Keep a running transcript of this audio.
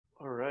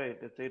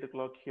right, it's 8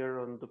 o'clock here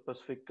on the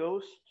Pacific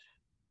Coast.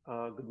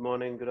 Good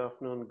morning, good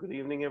afternoon, good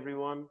evening,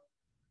 everyone.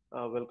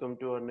 Welcome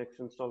to our next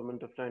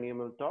installment of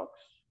tinyML Talks.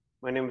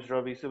 My name is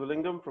Ravi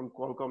Sivalingam from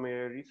Qualcomm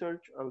AI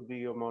Research. I'll be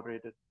your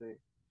moderator today.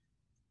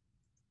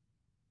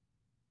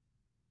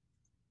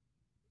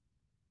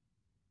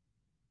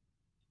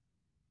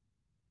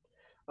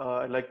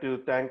 I'd like to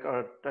thank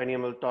our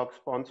tinyML Talk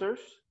sponsors,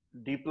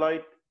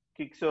 DeepLight,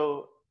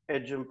 Kixo,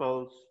 Edge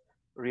Impulse,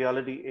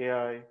 Reality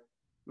AI,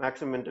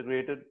 Maxim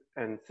Integrated,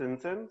 and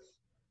SynSense.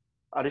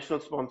 Additional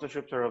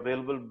sponsorships are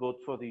available both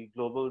for the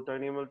global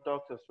tinyML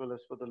Talks as well as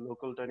for the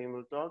local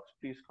tinyML Talks.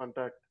 Please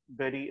contact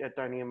Betty at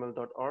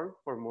tinyml.org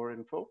for more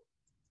info.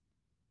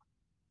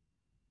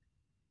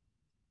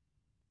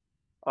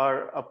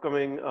 Our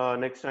upcoming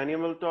next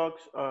tinyML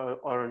Talks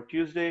are on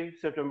Tuesday,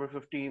 September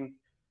 15th.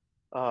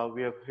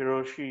 We have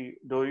Hiroshi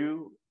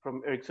Doyu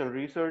from Ericsson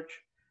Research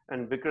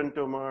and Vikran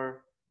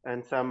Tomar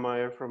and Sam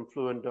Meyer from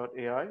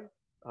Fluent.ai.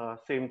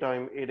 Same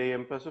time, 8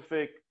 a.m.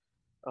 Pacific,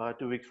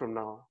 2 weeks from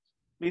now.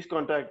 Please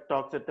contact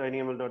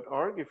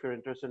talks@tinyml.org if you're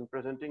interested in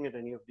presenting at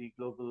any of the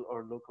global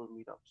or local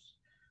meetups.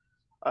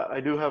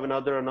 I do have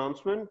another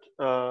announcement.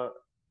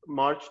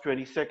 March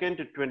 22nd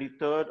to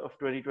 23rd of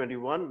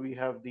 2021, we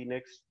have the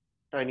next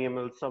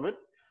tinyML Summit.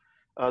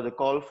 The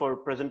call for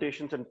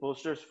presentations and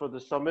posters for the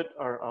summit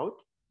are out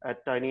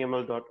at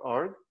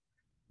tinyml.org.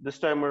 This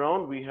time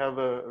around, we have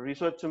a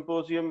research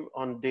symposium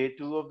on day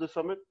 2 of the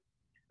summit,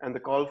 and the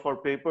call for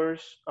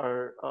papers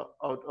are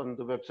out on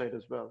the website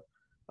as well.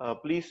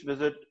 Please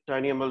visit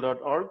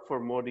tinyml.org for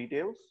more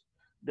details.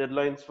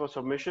 Deadlines for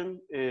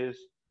submission is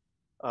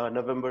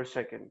November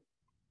 2nd.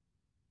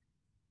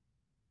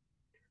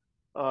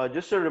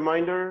 Just a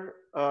reminder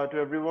to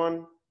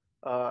everyone,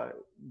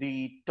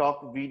 the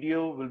talk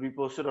video will be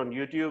posted on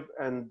YouTube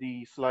and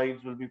the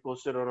slides will be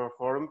posted on our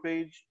forum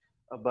page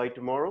by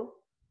tomorrow.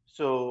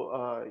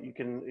 So you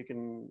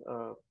can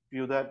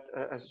view that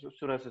as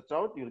soon as it's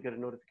out. You'll get a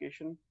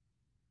notification.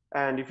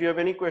 And if you have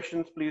any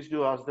questions, please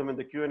do ask them in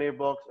the Q&A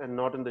box and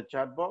not in the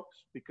chat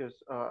box, because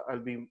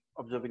I'll be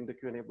observing the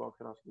Q&A box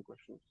and asking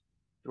questions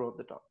throughout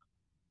the talk.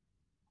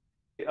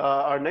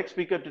 Our next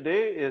speaker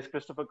today is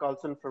Kristofor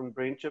Carlson from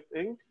BrainChip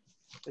Inc.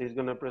 He's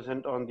going to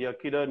present on the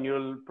Akida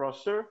neural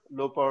processor,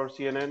 low power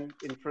CNN,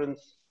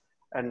 inference,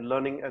 and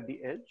learning at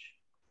the edge.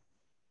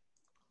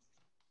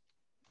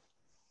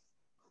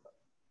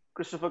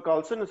 Kristofor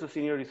Carlson is a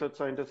senior research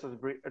scientist at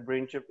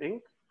BrainChip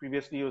Inc.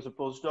 Previously, he was a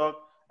postdoc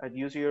at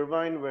UC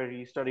Irvine, where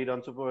he studied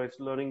unsupervised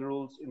learning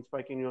rules in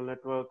spiking neural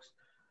networks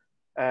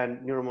and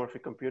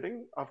neuromorphic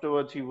computing.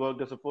 Afterwards, he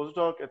worked as a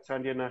postdoc at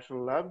Sandia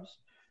National Labs,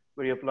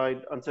 where he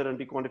applied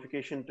uncertainty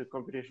quantification to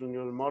computational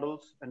neural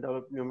models and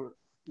developed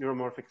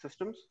neuromorphic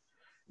systems.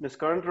 In his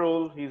current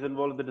role, he's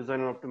involved in the design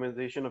and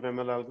optimization of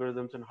ML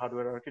algorithms and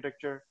hardware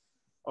architecture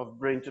of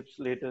BrainChip's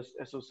latest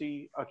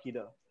SoC,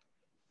 Akida.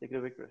 Take it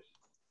away, Chris.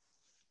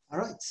 All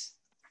right.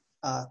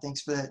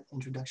 Thanks for that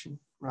introduction,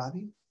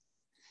 Ravi.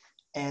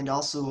 And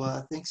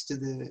also thanks to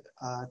the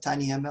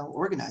tinyML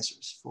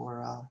organizers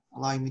for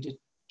allowing me to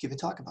give a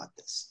talk about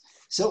this.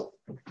 So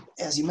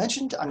as you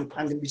mentioned, I'm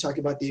going to be talking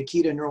about the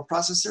Akida neural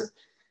processor,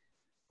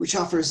 which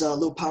offers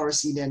low power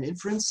CNN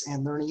inference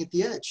and learning at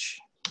the edge.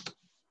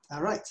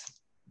 All right.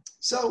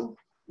 So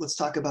let's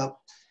talk about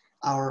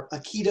our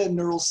Akida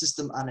neural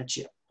system on a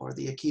chip, or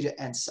the Akida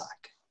NSoC.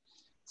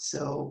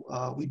 So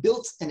we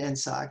built an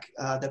NSoC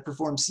that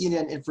performs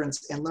CNN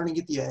inference and learning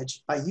at the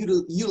edge by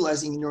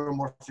utilizing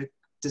neuromorphic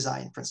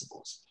design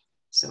principles.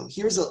 So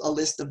here's a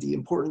list of the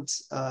important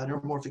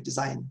neuromorphic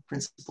design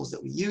principles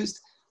that we used,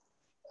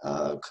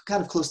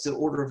 kind of close to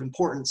order of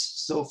importance.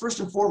 So first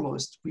and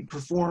foremost, we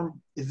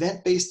perform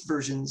event-based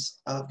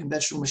versions of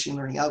conventional machine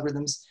learning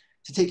algorithms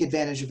to take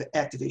advantage of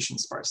activation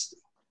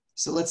sparsity.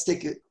 So let's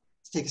take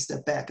a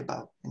step back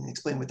and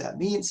explain what that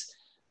means.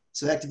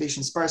 So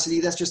activation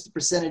sparsity, that's just the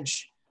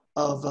percentage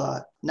of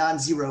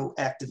non-zero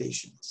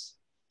activations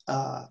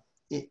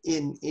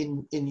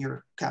in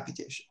your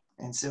computation.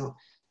 And so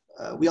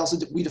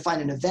we define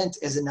an event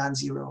as a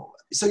non-zero.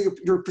 So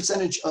your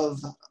percentage of,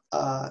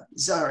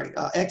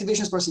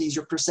 activation sparsity is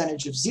your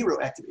percentage of zero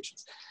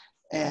activations.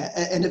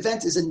 An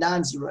event is a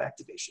non-zero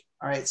activation.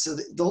 All right, so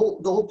the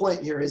whole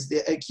point here is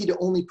the Akida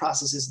only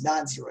processes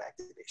non-zero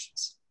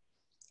activations.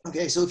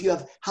 Okay, so if you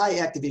have high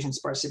activation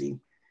sparsity,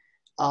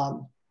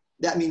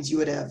 that means you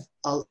would have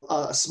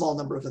a small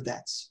number of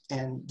events,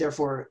 and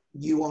therefore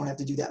you won't have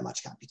to do that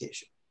much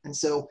computation. And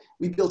so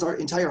we built our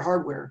entire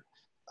hardware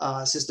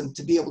system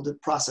to be able to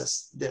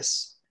process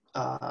this,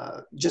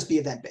 just be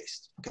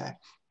event-based, okay?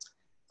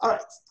 All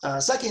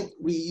right, second,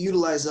 we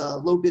utilize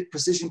low bit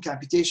precision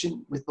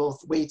computation with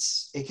both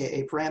weights,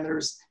 AKA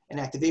parameters, and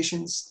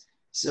activations.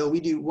 So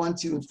we do 1,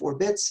 2, and 4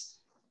 bits.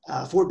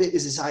 4 bit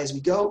is as high as we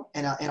go,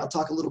 and I'll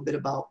talk a little bit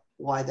about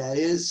why that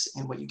is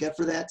and what you get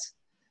for that.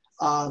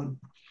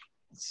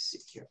 Let's see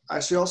here. I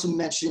should also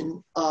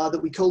mention that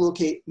we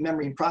co-locate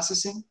memory and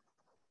processing.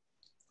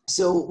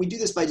 So we do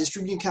this by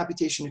distributing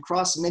computation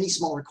across many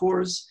smaller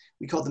cores.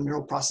 We call them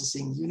neural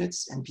processing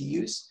units,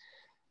 NPUs.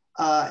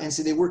 And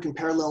so they work in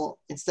parallel.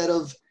 Instead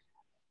of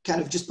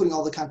kind of just putting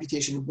all the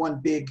computation in one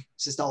big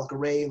systolic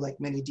array, like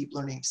many deep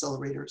learning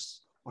accelerators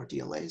or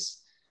DLAs.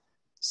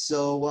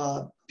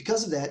 So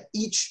because of that,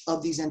 each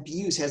of these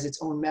NPUs has its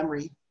own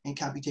memory and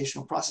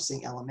computational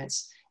processing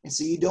elements. And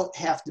so you don't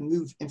have to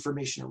move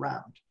information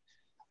around.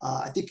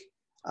 I think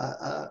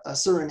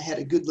Søren had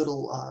a good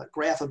little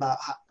graph about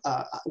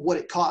what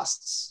it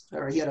costs,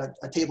 or he had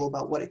a table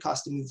about what it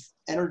costs to move,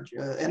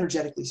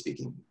 energetically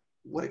speaking,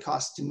 what it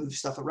costs to move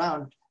stuff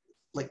around,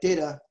 like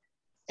data,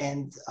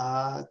 and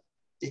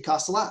it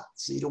costs a lot,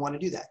 so you don't want to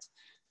do that.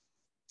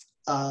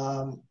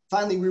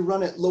 Finally, we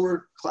run at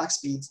lower clock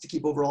speeds to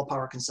keep overall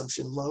power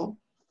consumption low.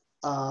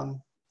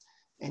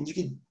 And you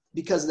can,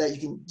 because of that, you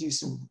can do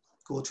some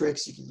cool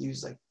tricks. You can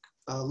use like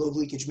low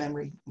leakage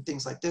memory and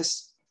things like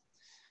this.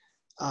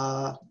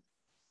 And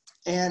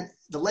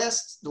the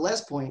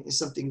last point is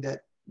something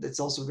that's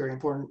also very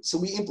important. So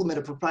we implement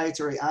a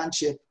proprietary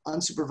on-chip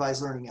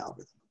unsupervised learning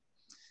algorithm.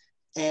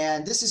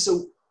 And this is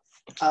so,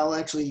 I'll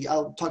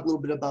talk a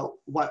little bit about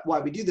why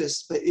we do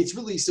this, but it's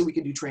really so we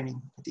can do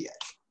training at the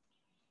edge.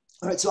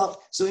 All right,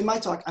 so in my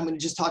talk, I'm going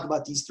to just talk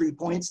about these 3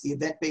 points: the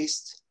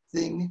event-based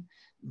thing,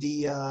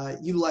 the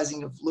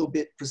utilizing of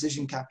low-bit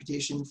precision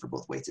computation for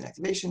both weights and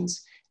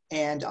activations,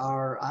 and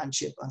our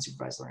on-chip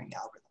unsupervised learning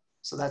algorithm.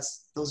 So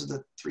those are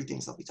the 3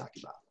 things I'll be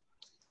talking about.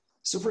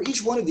 So for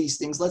each one of these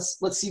things,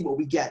 let's see what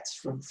we get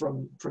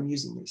from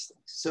using these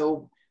things.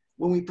 So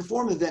when we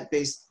perform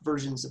event-based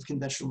versions of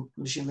conventional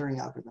machine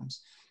learning algorithms,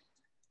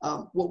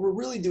 what we're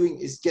really doing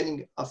is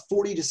getting a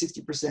 40 to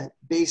 60%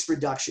 base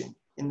reduction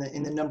in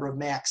the number of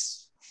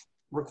max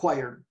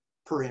required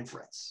per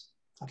inference.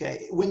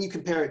 Okay, when you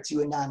compare it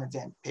to a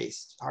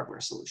non-event-based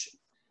hardware solution.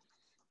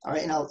 All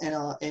right,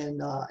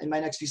 and in my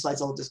next few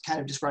slides, I'll just kind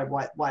of describe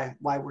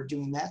why we're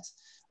doing that,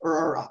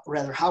 or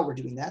rather how we're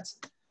doing that.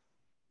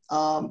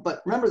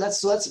 But remember,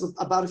 that's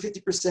about a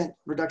 50%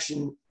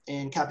 reduction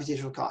in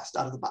computational cost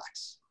out of the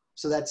box.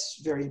 So that's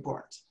very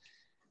important.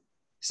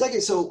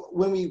 Second, so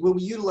when we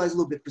utilize a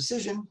little bit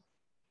precision,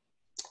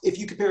 if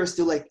you compare us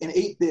to like an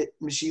 8-bit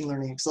machine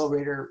learning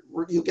accelerator,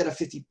 you'll get a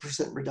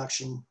 50%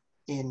 reduction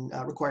in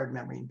required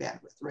memory and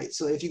bandwidth, right?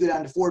 So if you go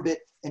down to 4-bit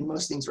and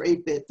most things are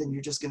 8-bit, then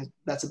you're just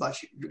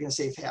you're gonna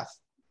save half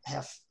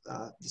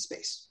the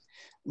space.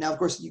 Now, of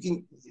course,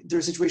 there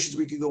are situations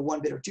where you can go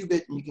 1-bit or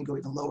 2-bit, and you can go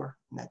even lower,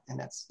 and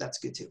that's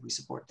good too. We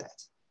support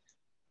that.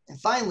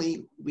 And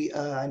finally,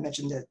 I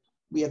mentioned that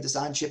we have this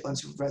on-chip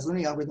unsupervised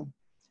learning algorithm.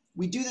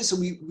 We do this so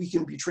we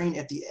can retrain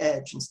at the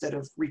edge instead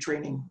of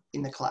retraining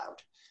in the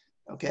cloud.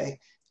 Okay,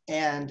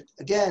 and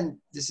again,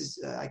 this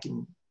is I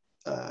can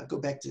go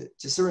back to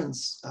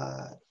Søren's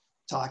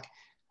talk.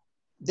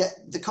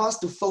 That the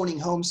cost of phoning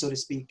home, so to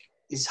speak,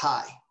 is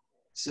high.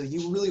 So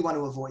you really want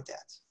to avoid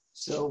that.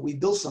 So we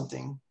built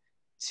something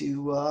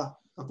to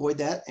avoid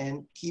that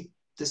and keep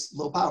this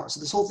low power. So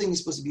this whole thing is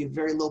supposed to be a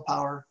very low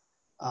power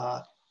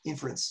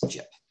inference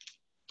chip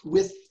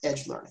with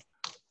edge learning.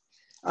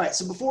 All right,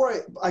 so before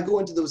I go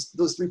into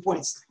those 3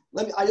 points,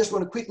 I just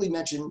want to quickly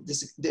mention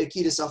the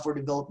Akida software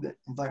development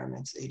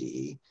environment,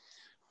 ADE,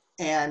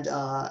 and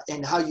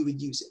how you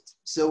would use it.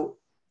 So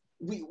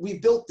we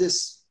built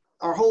this,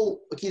 our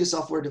whole Akida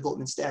software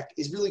development stack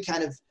is really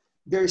kind of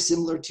very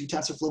similar to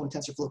TensorFlow and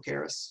TensorFlow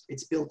Keras.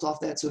 It's built off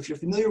that. So if you're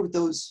familiar with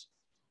those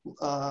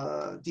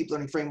deep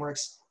learning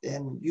frameworks,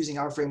 then using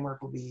our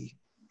framework will be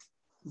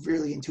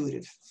really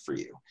intuitive for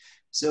you.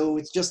 So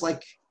it's just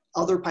like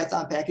other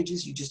Python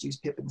packages, you just use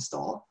pip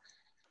install.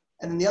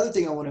 And then the other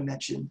thing I want to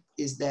mention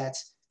is that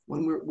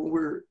when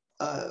we're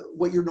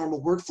what your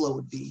normal workflow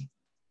would be,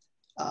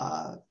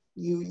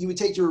 you would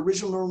take your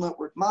original neural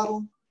network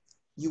model,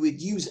 you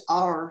would use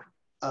our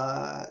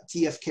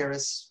TF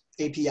Keras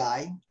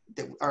API,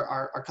 that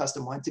our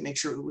custom one, to make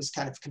sure it was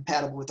kind of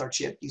compatible with our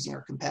chip using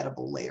our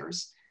compatible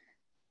layers.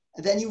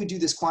 And then you would do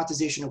this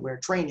quantization aware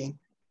training,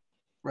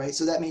 right?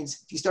 So that means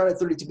if you start at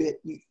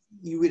 32-bit,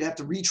 you would have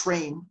to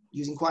retrain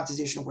using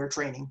quantization aware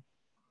training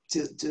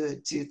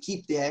to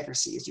keep the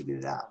accuracy as you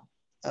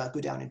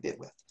go down in bit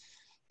width.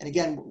 And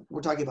again,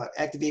 we're talking about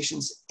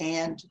activations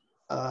and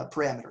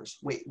parameters,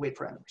 weight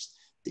parameters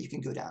that you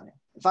can go down in.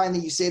 And finally,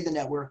 you save the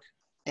network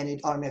and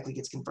it automatically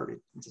gets converted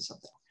into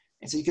something.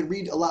 And so you can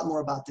read a lot more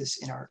about this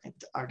in our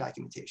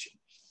documentation.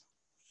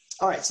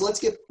 All right, so let's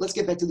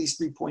get back to these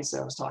 3 points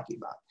that I was talking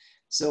about.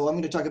 So I'm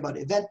going to talk about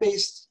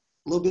event-based,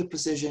 a little bit of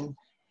precision,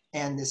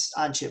 and this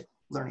on-chip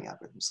learning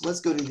algorithm. So let's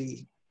go to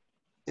the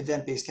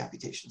event-based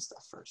computation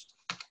stuff first.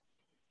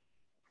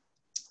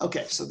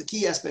 Okay, so the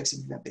key aspects of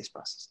event-based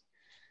processing.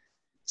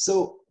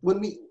 So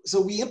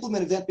we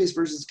implement event-based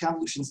versions of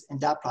convolutions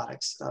and dot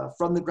products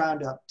from the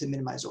ground up to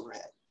minimize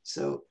overhead.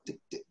 So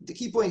the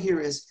key point here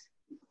is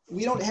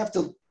we don't have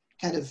to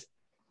kind of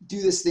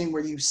do this thing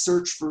where you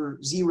search for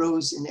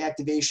zeros and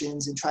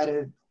activations and try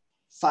to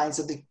find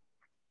something.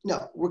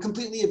 No, we're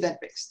completely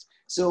event-based.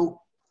 So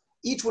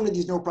each one of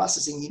these neural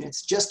processing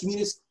units just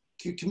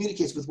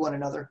communicates with one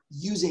another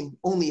using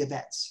only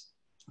events,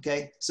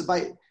 okay? So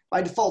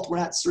by default, we're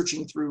not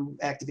searching through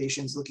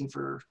activations looking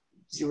for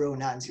 0 and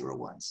non-zero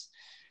ones.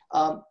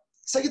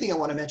 Second thing I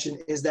want to mention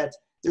is that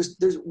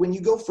when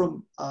you go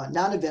from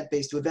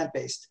non-event-based to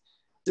event-based,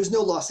 there's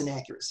no loss in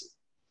accuracy.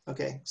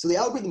 Okay, so the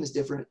algorithm is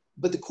different,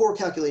 but the core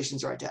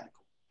calculations are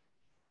identical.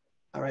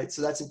 All right,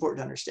 so that's important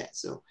to understand.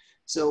 So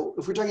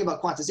if we're talking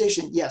about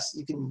quantization, yes,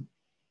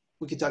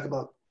 we could talk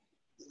about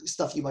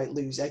stuff you might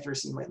lose,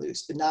 accuracy you might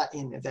lose, but not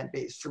in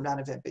event-based, from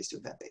non-event-based to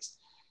event-based.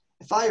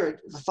 Finally,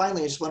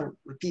 I just want to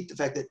repeat the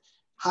fact that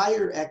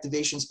higher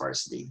activation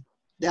sparsity,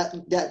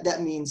 that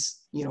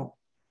means, you know,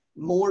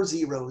 more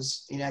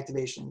zeros in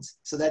activations.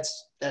 So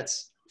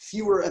that's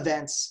fewer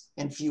events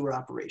and fewer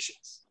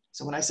operations.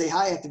 So when I say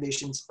high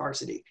activation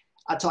sparsity,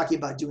 I'm talking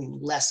about doing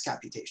less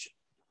computation.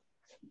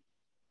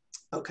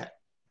 Okay.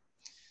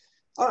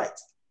 All right.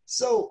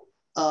 So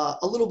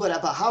a little bit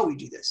about how we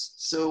do this.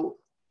 So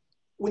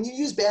when you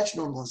use batch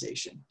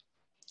normalization,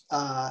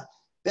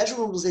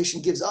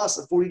 gives us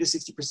a 40 to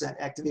 60%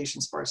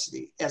 activation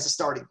sparsity as a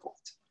starting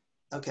point.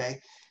 Okay.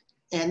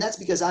 And that's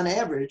because on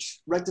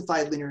average,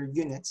 rectified linear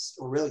units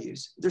or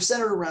ReLUs, they're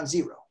centered around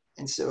 0.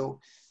 And so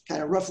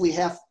kind of roughly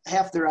half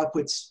their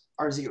outputs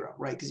are 0,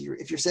 right? Because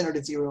if you're centered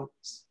at 0,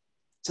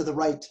 to the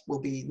right will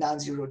be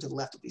non-zero, to the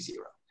left will be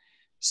 0.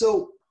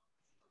 So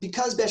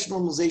because batch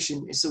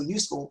normalization is so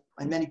useful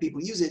and many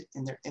people use it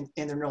in their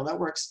neural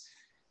networks,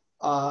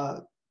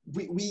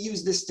 we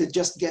use this to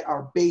just get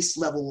our base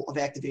level of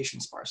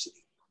activation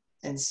sparsity.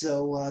 And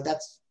so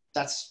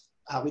that's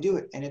how we do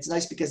it. And it's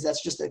nice because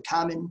that's just a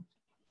common,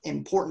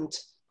 important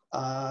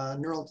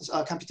convolutional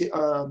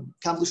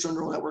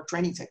neural network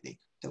training technique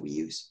that we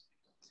use.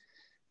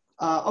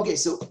 Okay,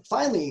 so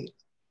finally,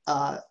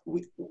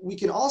 we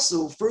can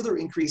also further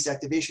increase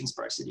activation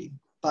sparsity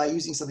by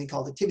using something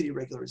called activity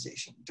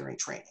regularization during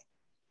training.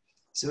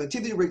 So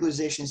activity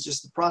regularization is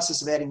just the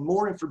process of adding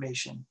more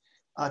information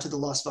to the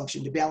loss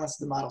function to balance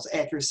the model's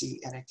accuracy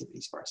and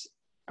activity sparsity.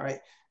 All right,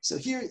 so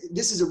here,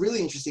 this is a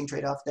really interesting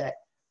trade-off that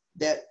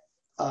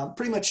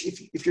pretty much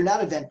if you're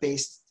not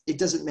event-based, it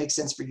doesn't make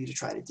sense for you to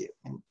try to do.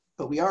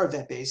 But we are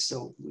event-based,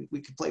 so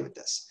we could play with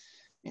this.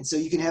 And so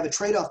you can have a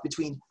trade-off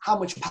between how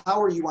much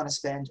power you want to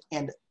spend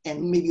and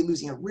maybe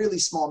losing a really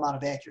small amount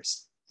of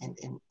accuracy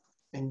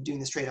and doing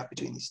this trade-off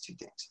between these two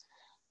things.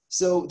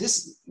 So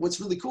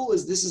what's really cool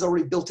is this is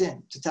already built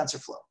in to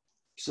TensorFlow.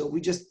 So we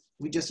just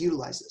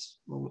utilize this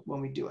when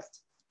we do it.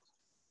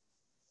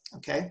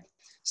 Okay,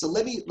 so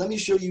let me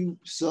show you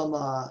some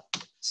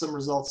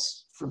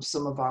results from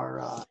some of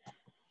our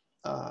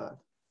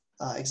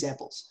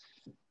examples.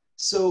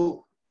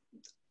 So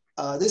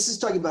this is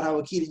talking about how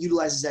Akida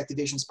utilizes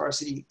activation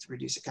sparsity to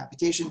reduce a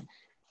computation.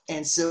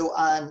 And so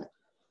on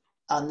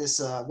this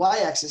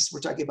y-axis,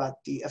 we're talking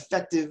about the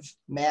effective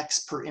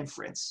max per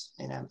inference.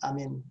 And I'm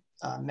in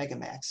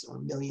megamax or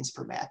millions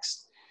per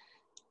max.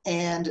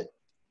 And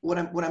what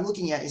I'm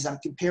looking at is I'm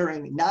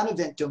comparing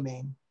non-event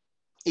domain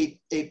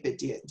 8-bit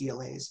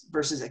DLAs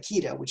versus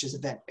Akida, which is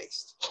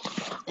event-based.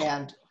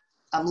 And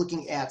I'm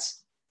looking at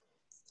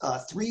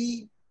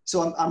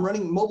so I'm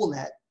running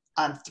MobileNet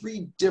on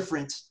 3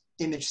 different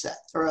image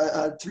sets,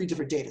 or 3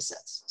 different data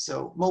sets.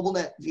 So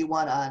MobileNet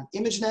v1 on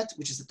ImageNet,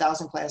 which is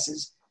 1,000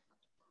 classes,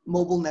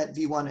 MobileNet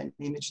v1 on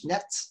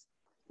ImageNet,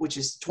 which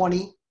is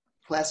 20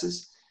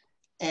 classes,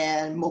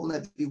 and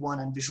MobileNet v1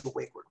 on Visual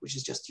Wakeword, which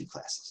is just 2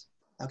 classes.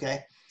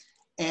 Okay,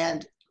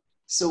 and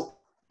so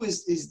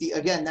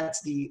again,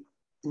 that's the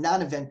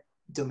non-event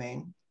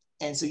domain,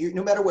 and so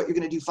no matter what, you're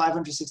going to do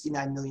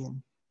 569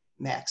 million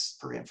max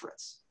per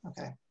inference.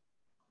 Okay,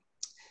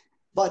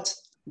 but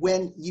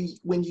when you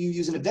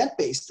use an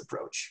event-based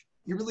approach,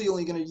 you're really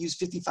only going to use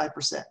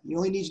 55%. You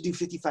only need to do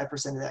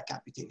 55% of that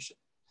computation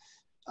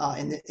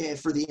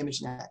for the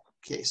ImageNet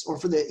case. Or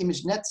for the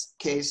ImageNet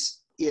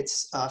case,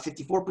 it's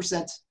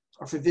 54%,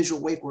 or for Visual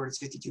Wakeword, it's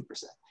 52%.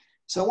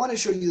 So I want to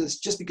show you this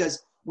just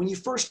because when you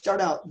first start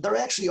out, they're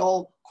actually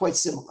all quite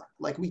similar.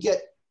 Like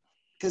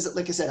because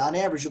like I said, on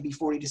average, it'll be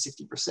 40 to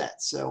 60%.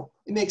 So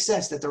it makes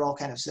sense that they're all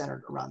kind of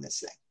centered around this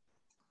thing.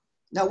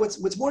 Now,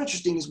 what's more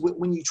interesting is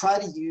when you try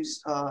to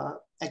use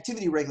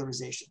activity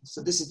regularization.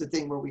 So this is the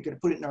thing where we're going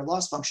to put it in our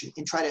loss function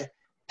and try to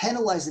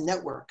penalize the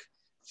network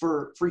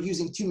for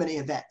using too many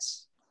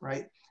events,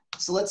 right?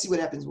 So let's see what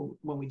happens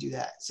when we do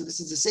that. So this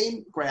is the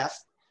same graph.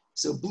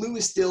 So blue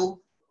is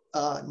still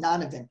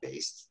non-event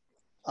based.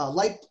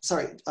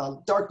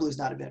 Dark blue is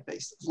not event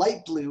based.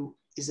 Light blue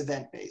is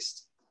event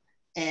based.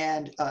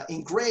 And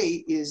in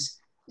gray is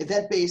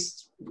event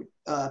based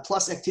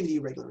plus activity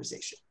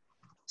regularization.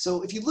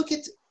 So if you look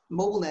at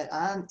MobileNet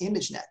on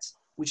ImageNet,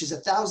 which is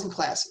 1,000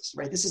 classes,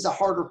 right? This is a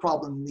harder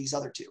problem than these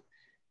other two.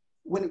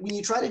 When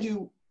you try to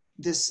do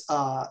this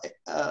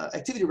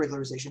activity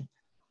regularization,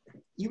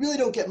 you really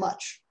don't get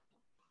much.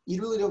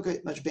 You really don't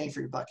get much bang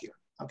for your buck here,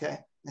 okay?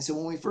 And so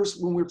when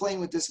we were playing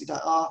with this, we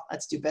thought, oh,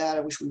 that's too bad.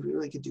 I wish we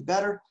really could do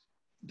better.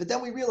 But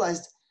then we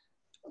realized,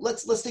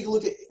 let's take a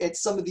look at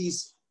some of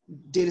these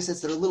data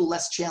sets that are a little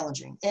less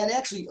challenging and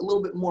actually a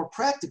little bit more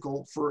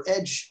practical for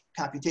edge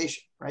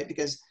computation, right?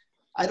 Because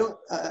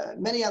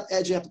many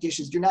edge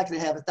applications, you're not going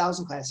to have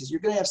 1,000 classes. You're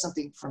going to have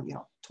something from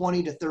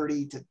 20 to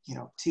 30 to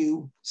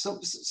 2, so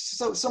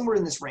somewhere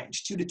in this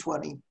range, 2 to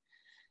 20.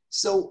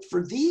 So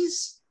for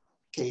these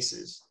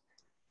cases,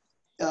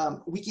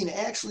 we can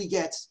actually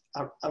get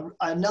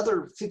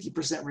another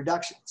 50%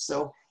 reduction.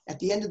 So at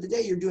the end of the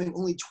day, you're doing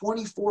only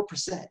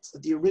 24%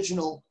 of the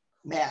original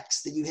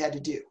max that you had to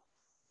do,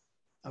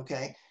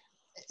 okay?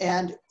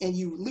 And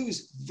you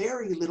lose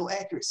very little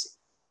accuracy.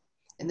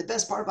 And the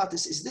best part about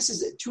this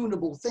is a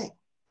tunable thing.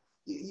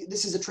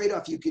 This is a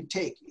trade-off you could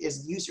take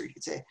as a user. You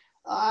could say,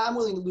 I'm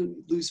willing to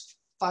lose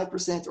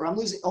 5%, or I'm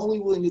only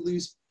willing to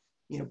lose,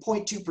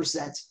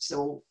 0.2%.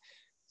 So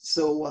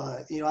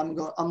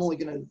I'm only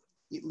going to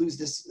lose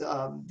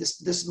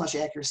this much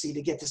accuracy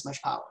to get this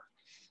much power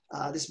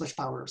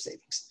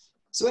savings.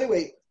 So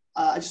anyway,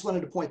 I just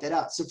wanted to point that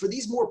out. So for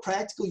these more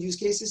practical use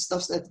cases,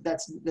 stuff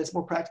that's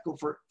more practical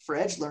for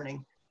edge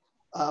learning,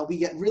 we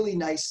get really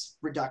nice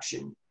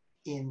reduction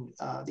in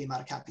the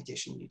amount of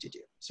computation you need to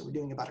do. So we're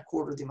doing about a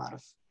quarter of the amount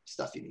of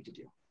stuff you need to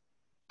do.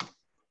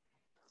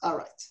 All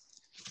right.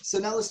 So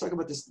now let's talk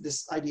about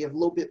this idea of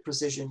low bit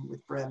precision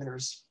with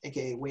parameters,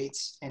 aka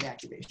weights and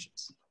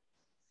activations.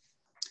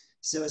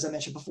 So as I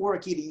mentioned before,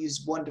 Akida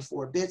used 1 to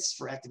 4 bits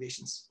for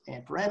activations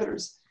and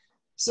parameters.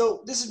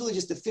 So this is really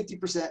just a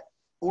 50%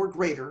 or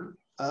greater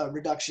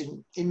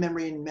reduction in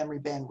memory and memory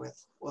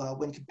bandwidth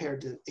when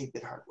compared to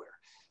 8-bit hardware.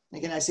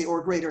 And again, I say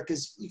or greater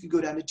because you could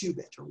go down to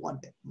 2-bit or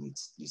 1-bit and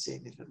you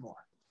save a bit more.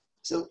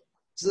 So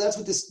that's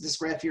what this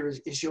graph here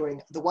is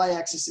showing. The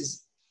y-axis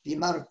is the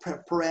amount of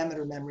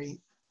parameter memory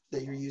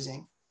that you're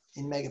using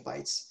in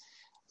megabytes.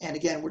 And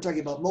again, we're talking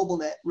about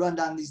MobileNet run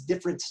on these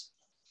different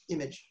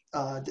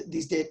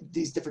these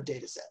different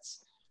data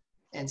sets.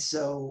 And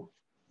so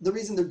the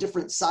reason they're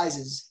different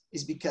sizes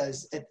is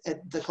because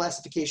at the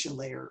classification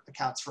layer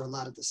accounts for a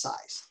lot of the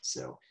size.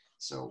 So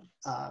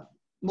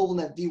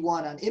MobileNet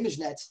V1 on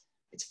ImageNet,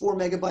 it's 4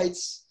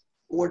 megabytes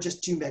or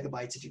just 2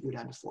 megabytes if you go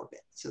down to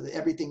 4-bit. So that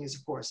everything is,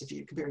 of course, if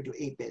you compare it to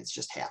 8-bit, it's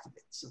just half of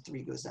it. So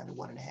 3 goes down to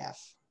 1.5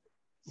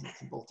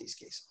 in both these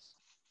cases.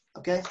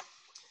 Okay.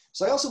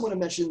 So I also want to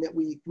mention that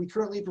we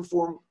currently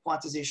perform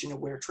quantization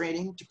aware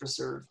training to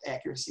preserve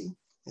accuracy,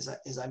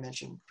 as I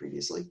mentioned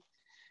previously.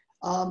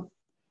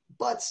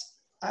 But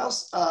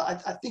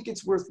I think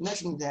it's worth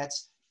mentioning that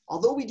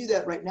although we do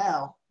that right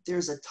now,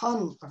 there's a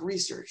ton of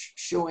research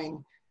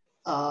showing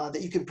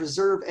that you can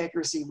preserve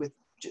accuracy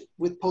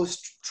with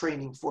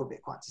post-training 4-bit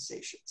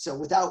quantization. So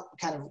without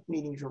kind of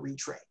needing to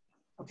retrain,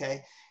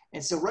 okay?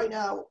 And so right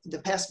now, the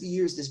past few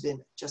years, there's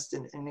been just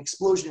an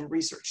explosion in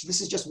research. This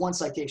is just one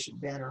citation,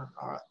 Banner,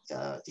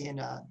 in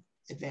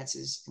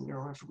Advances in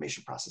Neural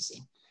Information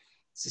Processing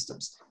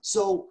Systems.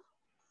 So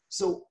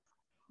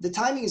the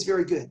timing is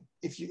very good.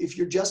 If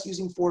you're just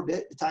using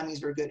 4-bit, the timing is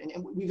very good.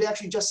 And we've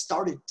actually just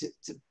started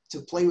to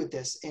play with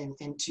this and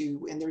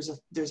there's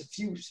a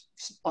few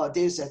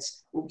data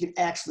sets where we can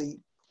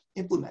actually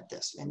implement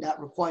this and not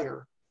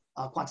require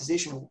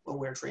quantization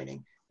aware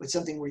training, but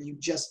something where you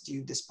just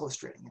do this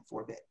post-training in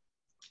 4-bit.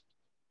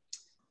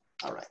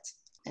 All right,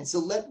 and so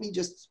let me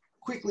just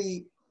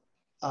quickly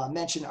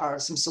mention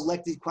some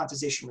selected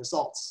quantization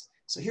results.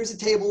 So here's a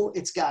table.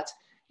 It's got,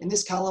 in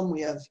this column, we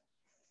have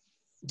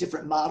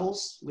different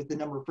models with the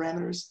number of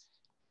parameters.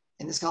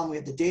 In this column, we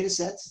have the data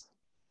sets.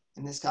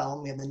 In this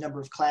column, we have the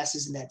number of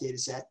classes in that data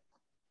set.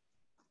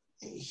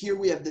 Here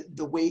we have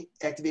the weight,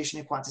 activation,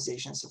 and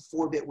quantization, so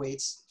 4-bit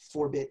weights,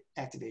 4-bit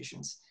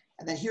activations.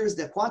 And then here's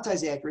the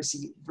quantized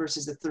accuracy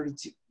versus the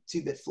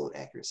 32-bit float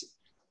accuracy.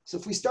 So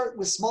if we start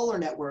with smaller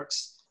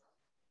networks,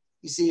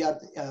 you see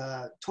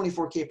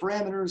 24K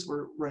parameters,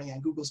 we're running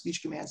on Google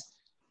speech commands.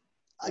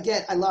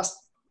 Again, I lost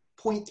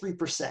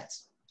 0.3%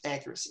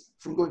 accuracy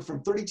from going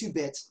from 32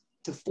 bits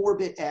to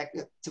 4-bit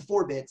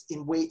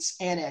in weights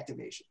and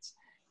activations.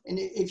 And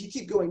if you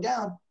keep going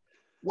down,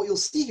 what you'll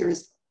see here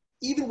is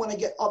even when I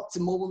get up to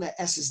MobileNet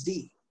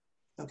SSD,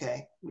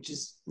 okay, which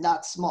is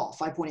not small,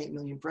 5.8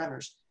 million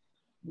parameters,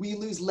 we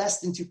lose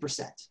less than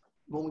 2%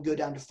 when we go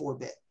down to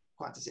 4-bit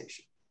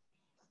quantization,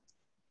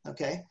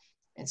 okay?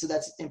 And so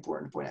that's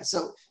important to point out.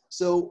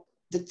 So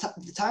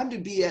the time to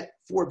be at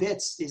 4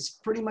 bits is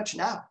pretty much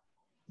now.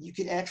 You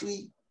can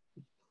actually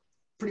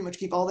pretty much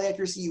keep all the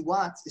accuracy you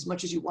want, as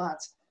much as you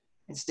want,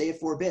 and stay at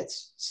 4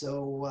 bits.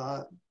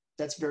 So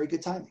that's very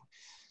good timing.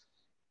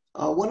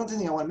 One other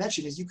thing I want to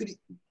mention is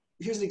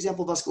here's an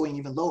example of us going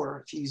even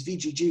lower. If you use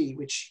VGG,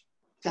 which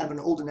kind of an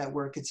older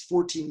network, it's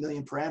 14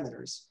 million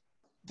parameters.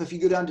 But if you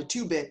go down to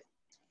 2-bit,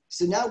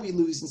 so now we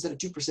lose, instead of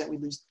 2%, we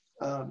lose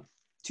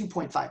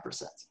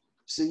 2.5%.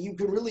 So you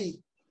can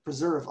really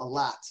preserve a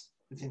lot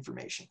of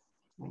information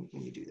when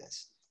you do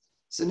this.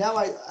 So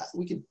now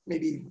we can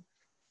maybe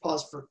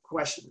pause for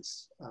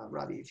questions.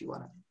 Robbie, if you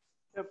want to.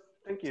 Yep,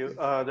 thank you.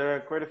 There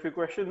are quite a few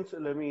questions.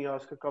 Let me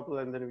ask a couple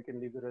and then we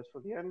can leave the rest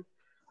for the end.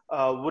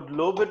 Would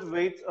low bit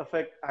weights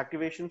affect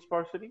activation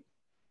sparsity?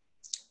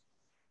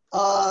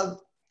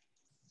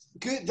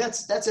 Good.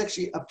 That's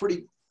actually a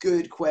pretty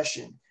good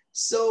question.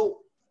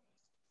 So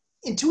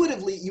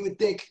intuitively, you would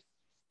think,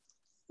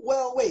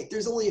 well, wait,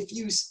 there's only a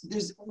few states,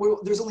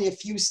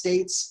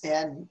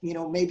 and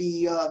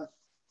maybe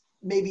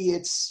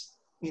it's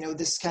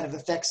this kind of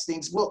affects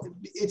things. Well,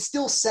 it's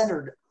still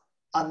centered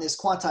on this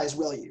quantized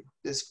ReLU,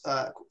 this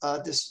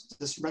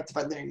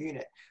rectified linear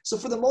unit. So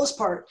for the most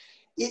part,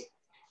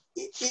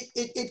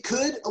 It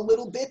could a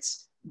little bit,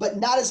 but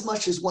not as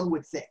much as one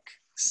would think.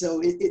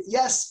 So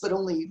yes, but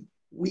only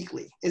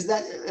weakly. Is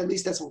that, at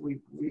least that's what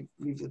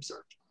we've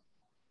observed.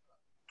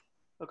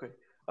 Okay.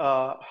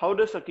 How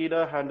does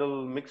Akida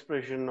handle mixed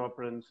precision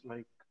operands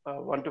like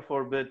 1 to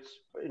 4 bits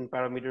in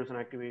parameters and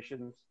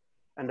activations?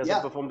 And does it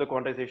Yeah. perform the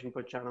quantization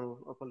per channel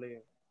of a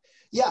layer?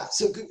 Yeah,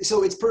 so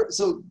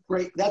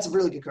great. That's a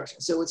really good question.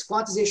 So it's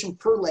quantization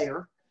per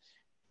layer,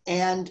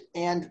 and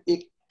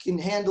it can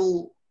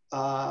handle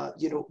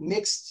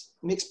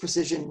mixed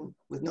precision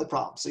with no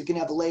problem. So you can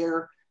have a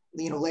layer,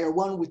 layer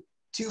 1 with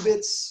 2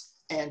 bits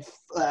and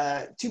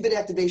 2-bit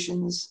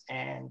activations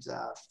and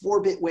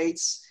 4-bit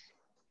weights,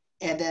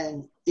 and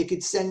then it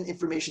could send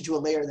information to a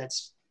layer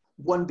that's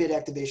 1-bit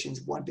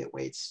activations, 1-bit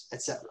weights,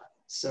 etc.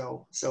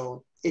 So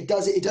it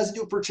doesn't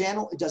do it per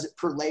channel, it does it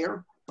per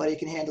layer, but it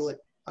can handle it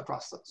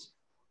across those.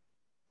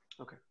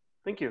 Okay,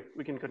 thank you.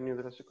 We can continue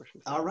the rest of the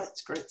questions. All right,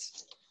 great.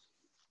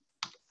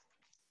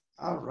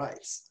 All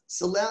right,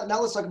 so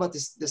now let's talk about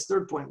this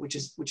third point, which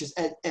is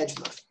edge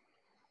learning.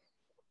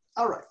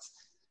 All right,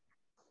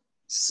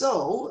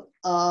 so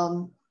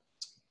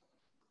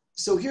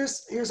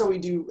here's how we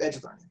do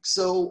edge learning.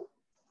 So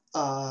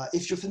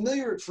if you're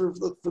familiar, for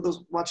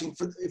those watching,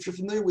 if you're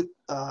familiar with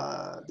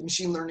the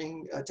machine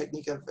learning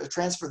technique of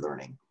transfer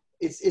learning,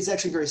 it's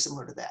actually very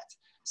similar to that.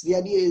 So the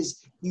idea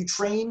is you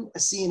train a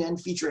CNN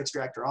feature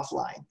extractor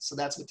offline. So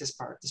that's what this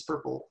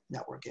purple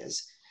network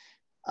is,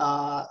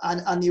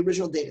 on the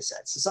original data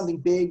set. So something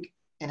big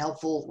and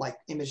helpful like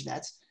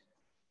ImageNet.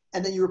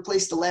 And then you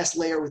replace the last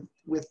layer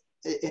with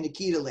an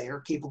Akida layer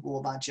capable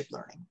of on-chip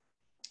learning.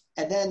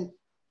 And then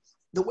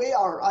the way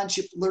our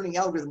on-chip learning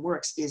algorithm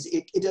works is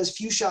it does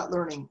few-shot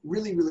learning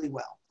really, really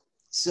well.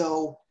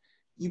 So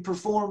you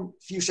perform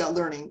few-shot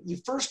learning. You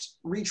first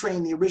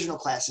retrain the original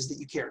classes that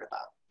you cared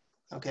about.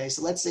 Okay,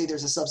 so let's say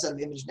there's a subset of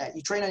ImageNet.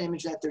 You train on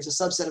ImageNet, there's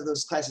a subset of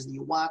those classes that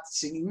you want,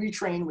 so you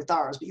retrain with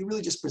ours, but you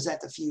really just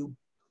present you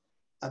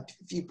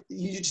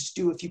just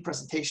do a few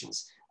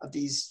presentations of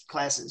these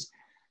classes.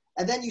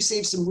 And then you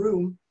save some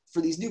room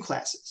for these new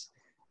classes.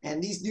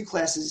 And these new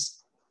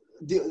classes,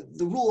 the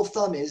rule of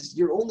thumb is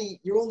you're only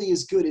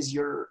as good as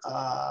your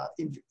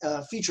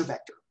feature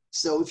vector.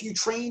 So if you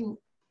train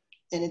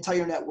an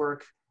entire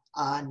network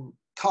on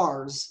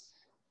cars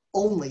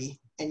only,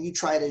 and you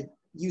try to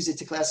use it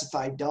to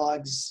classify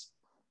dogs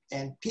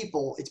and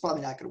people, it's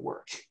probably not going to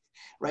work,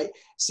 right?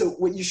 So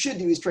what you should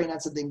do is train on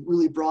something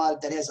really broad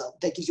that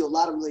gives you a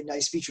lot of really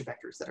nice feature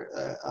vectors that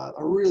are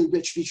a really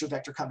rich feature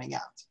vector coming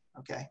out.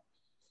 Okay,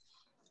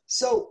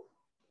 so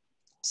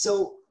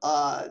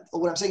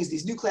what I'm saying is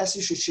these new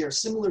classes should share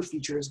similar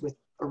features with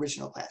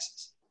original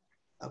classes.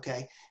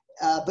 Okay,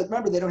 but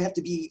remember, they don't have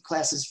to be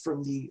classes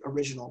from the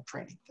original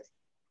training thing.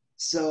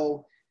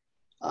 So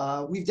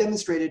we've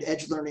demonstrated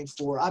edge learning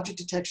for object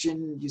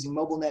detection using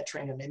MobileNet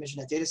trained on an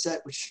ImageNet dataset,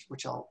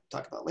 which I'll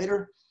talk about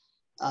later.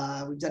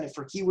 We've done it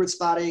for keyword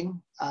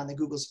spotting on the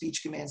Google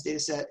Speech Commands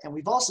dataset, and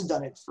we've also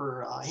done it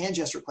for hand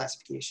gesture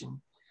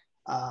classification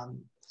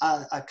on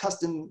a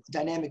custom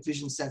dynamic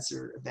vision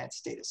sensor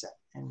events dataset.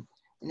 And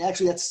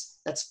actually,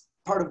 that's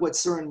part of what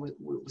Søren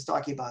was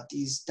talking about.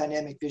 These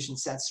dynamic vision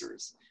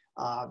sensors,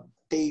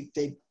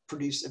 they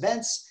produce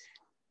events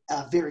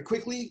very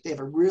quickly. They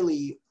have a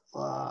really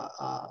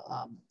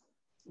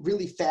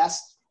really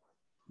fast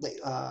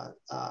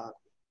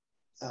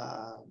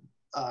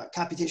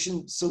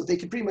computation, so they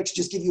can pretty much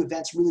just give you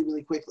events really,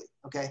 really quickly.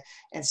 Okay,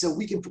 and so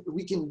we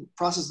can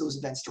process those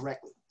events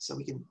directly. So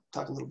we can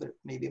talk a little bit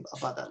maybe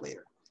about that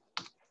later.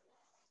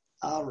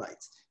 All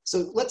right,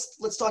 so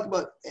let's talk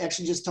about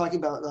just talking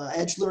about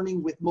edge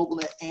learning with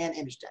MobileNet and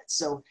ImageNet.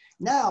 So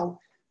now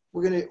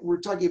we're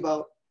talking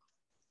about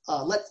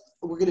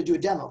we're gonna do a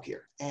demo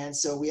here, and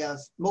so we have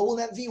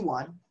MobileNet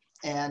v1.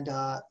 And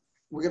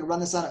we're going to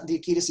run this on the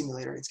Akida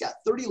simulator. It's got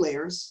 30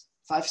 layers,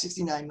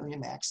 569 million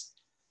max,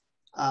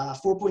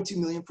 4.2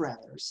 million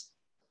parameters.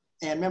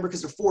 And remember,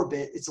 because they're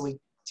 4-bit, it's only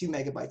 2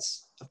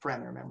 megabytes of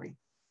parameter memory.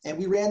 And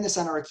we ran this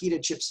on our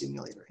Akida chip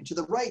simulator. And to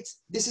the right,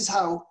 this is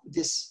how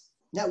this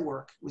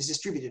network was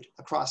distributed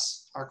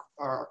across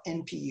our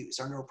NPUs,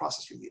 our neural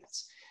processor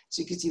units.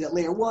 So you can see that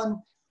layer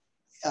 1,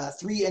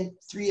 3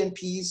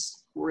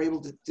 NPs were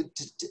able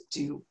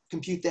to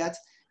compute that.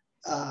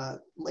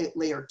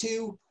 Layer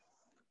 2,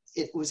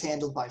 it was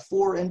handled by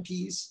 4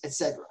 NPs,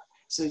 etc.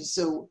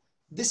 So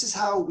this is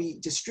how we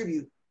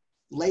distribute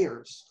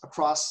layers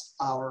across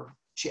our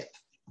chip,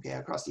 okay,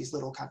 across these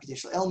little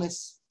computational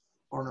elements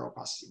or neural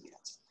processing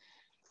units.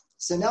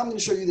 So now I'm going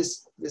to show you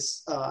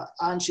this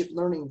on-chip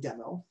learning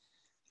demo.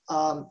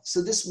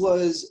 So this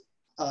was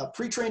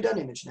pre-trained on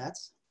ImageNet.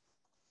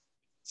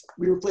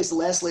 We replaced the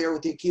last layer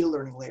with the Akida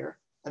learning layer,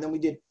 and then we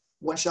did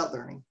one-shot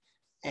learning.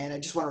 And I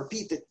just want to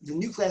repeat that the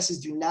new classes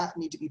do not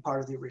need to be part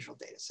of the original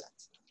data set.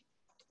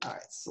 All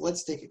right, so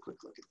let's take a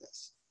quick look at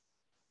this.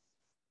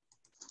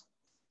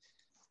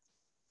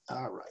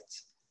 All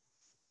right.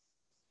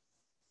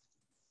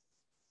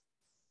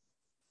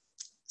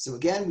 So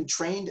again, we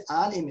trained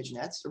on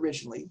ImageNet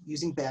originally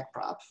using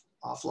backprop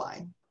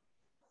offline.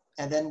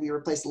 And then we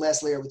replaced the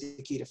last layer with the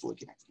Akida fully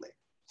connected layer.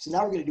 So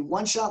now we're going to do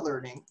one-shot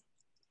learning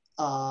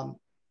to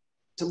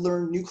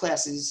learn new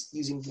classes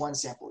using one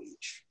sample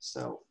each.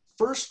 So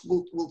first,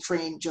 we'll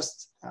train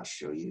just, I'll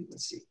show you,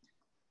 let's see.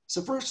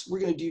 So first,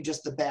 we're going to do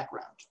just the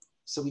background.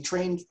 So we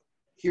trained,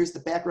 here's the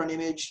background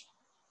image.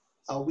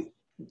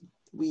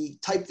 We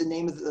type the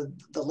name of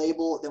the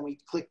label, then we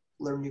click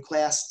learn new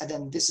class, and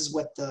then this is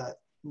what the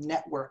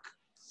network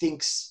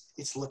thinks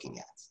it's looking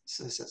at.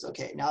 So it says,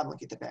 okay, now I'm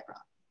looking at the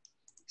background.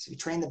 So we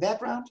train the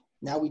background.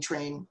 Now we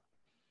train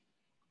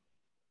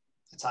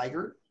a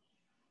tiger,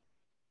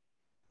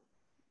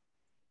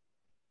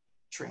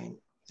 train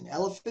an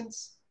elephant.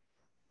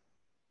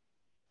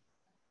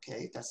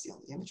 Okay, that's the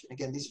only image.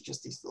 Again, these are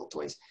just these little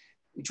toys.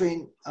 We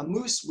train a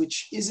moose,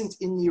 which isn't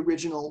in the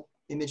original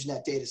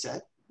ImageNet data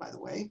set, by the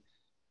way,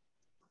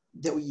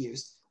 that we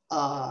used.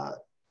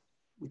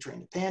 We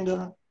trained a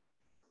panda,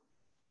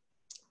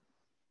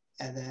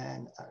 and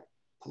then a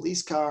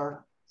police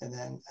car, and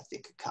then I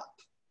think a cop.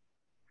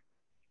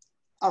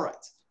 All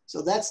right,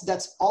 so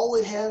that's all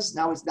it has.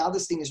 Now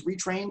this thing is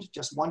retrained,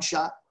 just one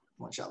shot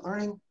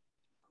learning.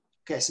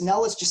 Okay, so now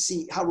let's just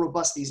see how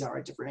robust these are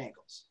at different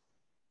angles.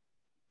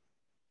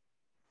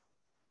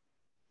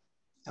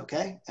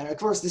 Okay, and of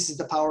course this is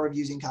the power of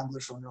using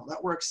convolutional neural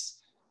networks.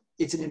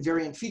 It's an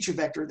invariant feature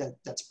vector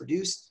that's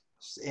produced,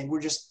 and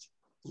we're just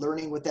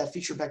learning what that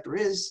feature vector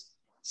is.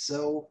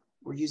 So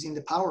we're using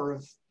the power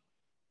of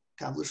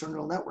convolutional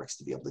neural networks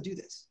to be able to do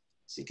this.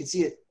 So you can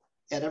see it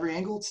at every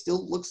angle. It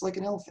still looks like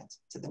an elephant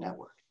to the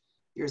network.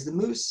 Here's the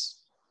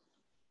moose.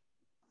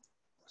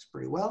 Looks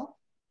pretty well.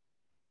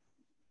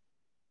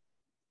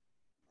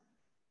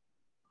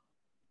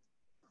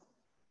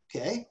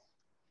 Okay,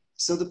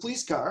 so the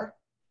police car,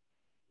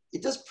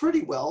 it does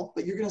pretty well,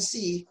 but you're going to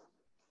see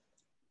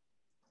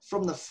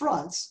from the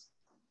front,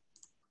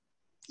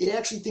 it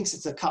actually thinks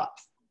it's a cop.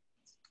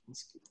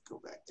 Let's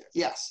go back there.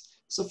 Yes.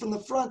 So from the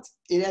front,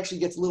 it actually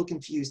gets a little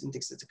confused and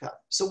thinks it's a cop.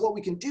 So what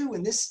we can do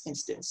in this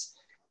instance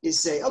is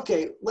say,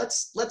 okay,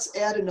 let's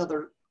add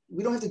another.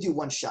 We don't have to do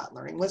one-shot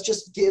learning. Let's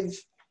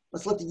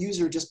let the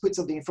user just put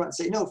something in front and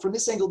say, no, from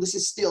this angle, this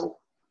is still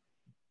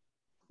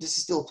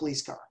a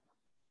police car.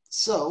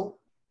 So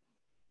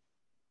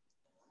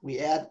we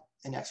add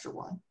an extra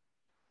one.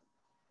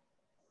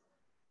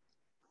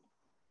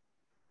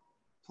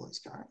 Police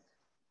car.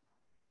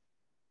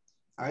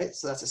 All right,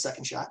 so that's a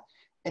second shot.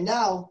 And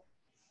now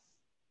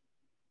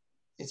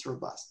it's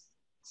robust.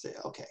 Say,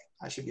 okay,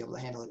 I should be able to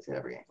handle it at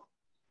every angle.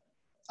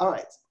 All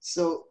right,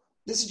 so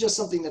this is just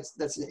something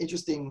that's an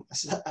interesting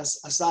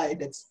aside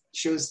that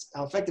shows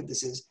how effective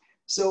this is.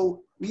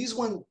 So we use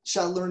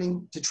one-shot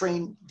learning to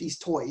train these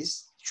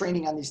toys,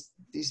 training on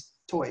these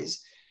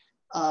toys.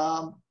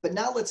 But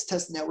now let's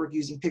test the network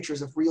using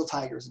pictures of real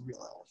tigers and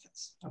real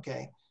elephants,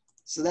 okay?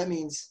 So that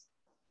means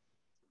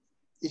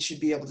it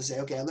should be able to say,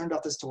 okay, I learned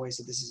off this toy,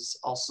 so this is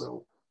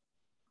also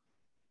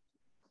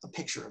a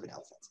picture of an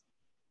elephant.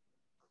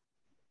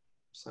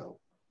 So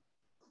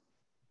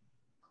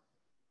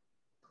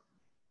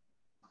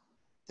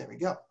there we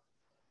go.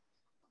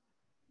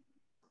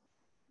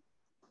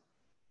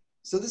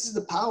 So this is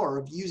the power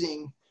of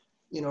using,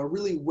 a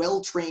really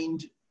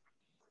well-trained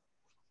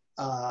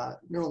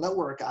neural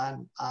network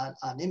on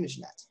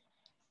ImageNet.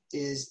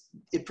 Is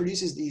it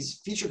produces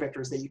these feature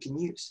vectors that you can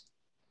use.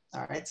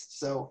 All right,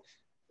 so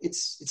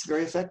it's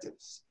very effective.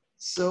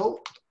 So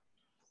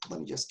let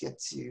me just get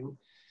to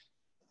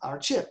our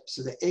chip.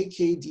 So the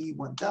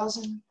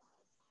AKD1000.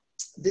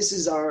 This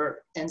is our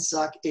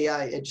NSOC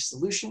AI Edge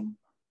solution.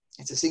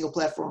 It's a single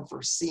platform for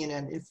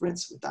CNN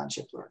inference with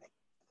on-chip learning.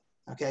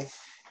 Okay,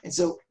 and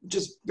so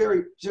just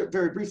very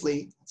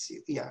briefly, let's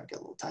see. Yeah, I've got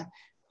a little time.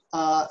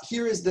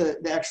 Here is the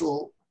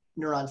actual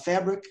neuron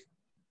fabric.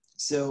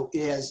 So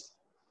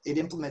it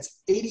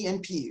implements 80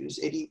 NPUs,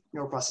 80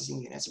 neural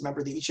processing units.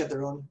 Remember, they each have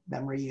their own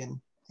memory and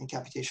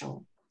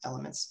computational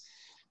elements.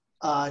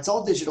 It's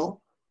all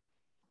digital.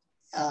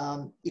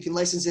 You can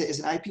license it as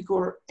an IP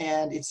core,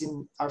 and it's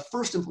in our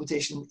first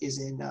implementation is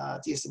in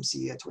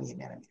TSMC at 28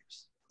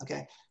 nanometers.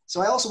 Okay,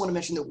 so I also want to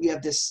mention that we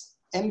have this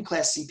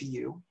M-class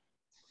CPU.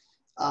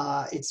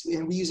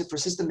 And we use it for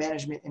system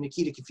management and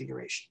Akida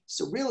configuration.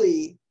 So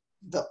really,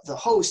 the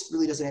host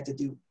really doesn't have to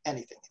do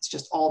anything. It's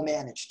just all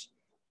managed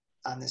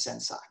on this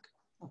NSOC.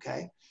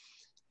 Okay.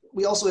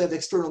 We also have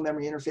external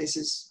memory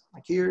interfaces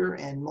like here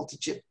and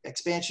multi-chip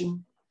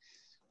expansion,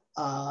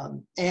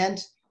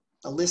 and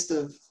a list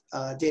of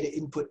data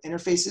input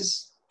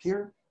interfaces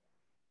here.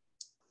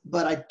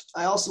 But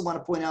I also want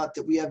to point out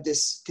that we have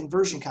this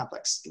conversion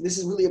complex. This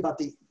is really about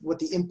what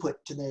the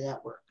input to the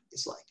network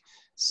is like.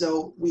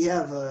 So we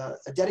have a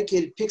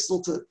dedicated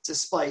pixel to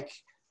spike.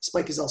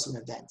 Spike is also an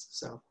event.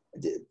 So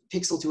the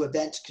pixel to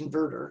event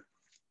converter.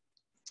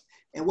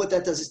 And what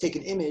that does is take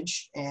an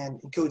image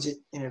and encodes it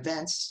in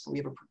events. We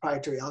have a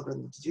proprietary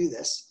algorithm to do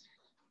this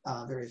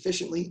very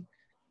efficiently.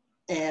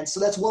 And so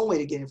that's one way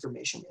to get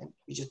information. And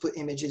you just put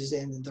images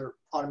in and they're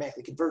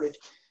automatically converted.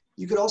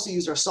 You could also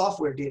use our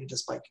software data to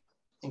spike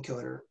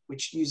encoder,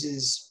 which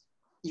uses,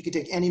 you could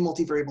take any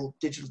multivariable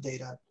digital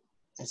data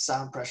and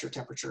sound, pressure,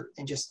 temperature,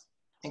 and just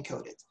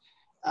encode it.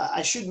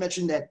 I should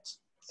mention that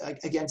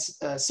again,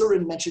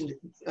 Surin mentioned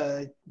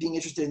being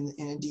interested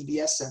in a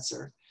DBS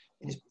sensor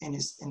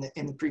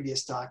in the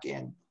previous talk,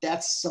 and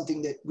that's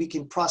something that we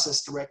can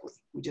process directly.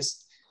 We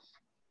just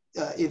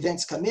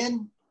events come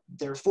in,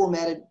 they're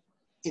formatted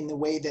in the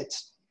way that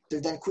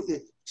they're then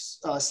quickly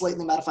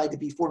slightly modified to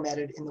be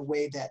formatted in the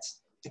way that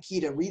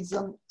Akida reads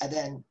them, and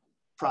then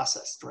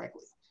processed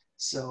directly.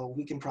 So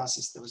we can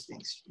process those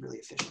things really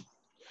efficiently.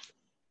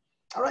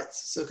 All right,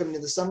 so coming to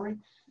the summary.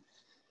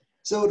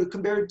 So to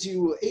compare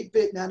to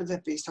 8-bit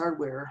non-event-based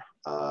hardware,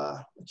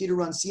 Akida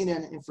runs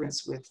CNN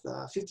inference with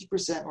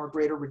 50% or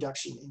greater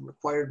reduction in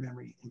required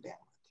memory and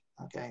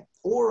bandwidth, okay?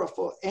 Or a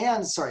 40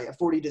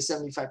 to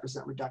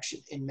 75% reduction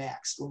in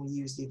max when we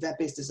use the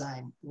event-based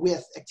design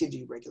with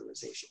activity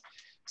regularization.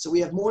 So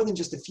we have more than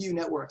just a few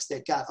networks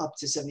that got up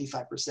to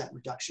 75%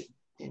 reduction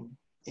in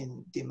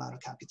the amount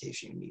of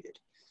computation needed.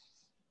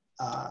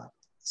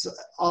 So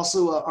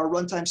also our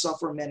runtime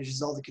software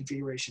manages all the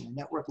configuration and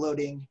network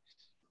loading.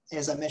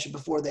 As I mentioned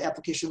before, the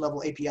application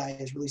level API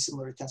is really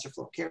similar to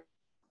TensorFlow.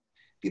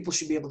 People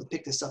should be able to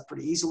pick this up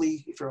pretty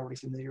easily if you're already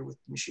familiar with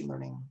machine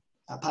learning,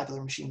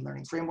 popular machine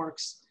learning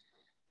frameworks.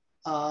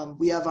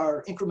 We have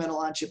our incremental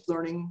on-chip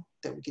learning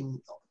that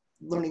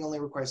learning only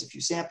requires a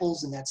few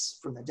samples, and that's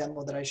from the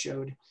demo that I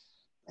showed.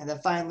 And then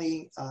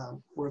finally,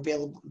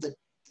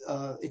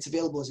 it's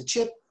available as a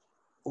chip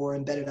or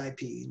embedded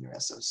IP in your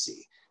SoC.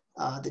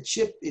 The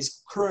chip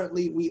is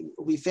currently,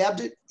 we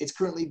fabbed it. It's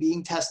currently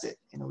being tested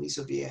in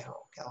Aliso Viejo,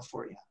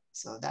 California.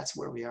 So that's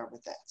where we are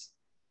with that.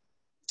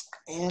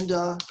 And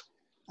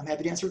I'm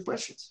happy to answer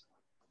questions.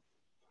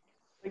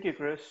 Thank you,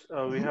 Chris.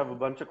 We have a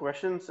bunch of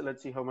questions. So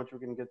let's see how much we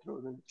can get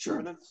through in 2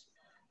 minutes,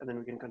 and then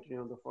we can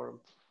continue on the forum.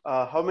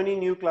 How many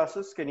new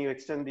classes can you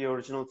extend the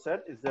original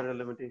set? Is there a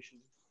limitation?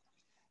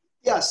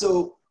 Yeah,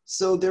 so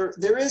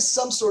there is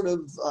some sort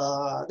of,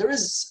 there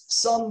is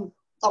some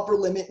upper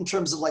limit in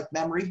terms of like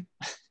memory.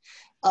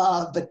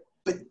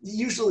 But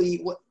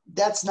usually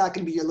that's not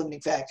going to be your limiting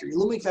factor. Your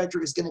limiting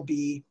factor is going to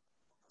be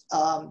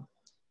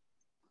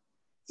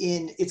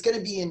in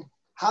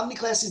how many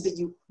classes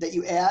that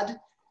you add,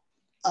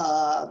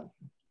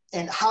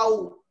 and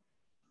how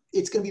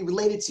it's going to be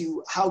related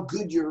to how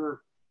good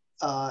your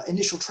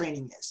initial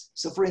training is.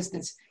 So for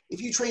instance,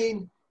 if you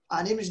train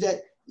on ImageNet,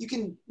 you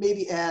can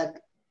maybe add,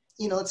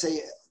 let's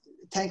say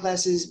 10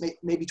 classes,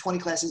 maybe 20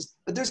 classes,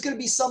 but there's going to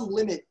be some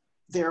limit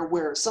there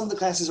where some of the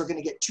classes are going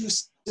to get too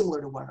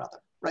similar to one another,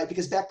 right?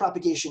 Because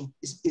backpropagation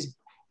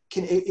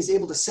is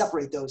able to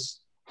separate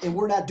those, and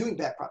we're not doing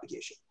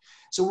backpropagation.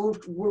 So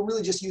we're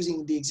really just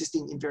using the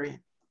existing invariant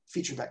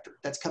feature vector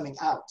that's coming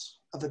out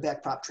of a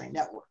backprop trained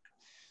network.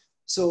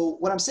 So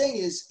what I'm saying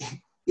is,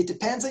 it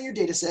depends on your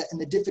data set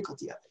and the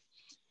difficulty of it.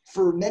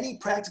 For many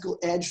practical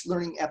edge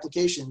learning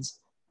applications,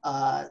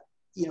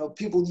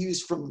 people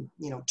use from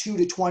 2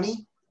 to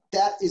 20.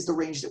 That is the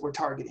range that we're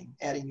targeting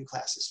adding new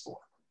classes for.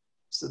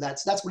 So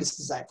that's what it's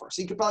designed for.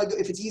 So you could probably go,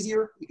 if it's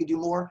easier, you could do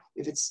more.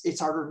 If it's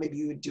harder, maybe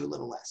you would do a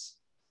little less.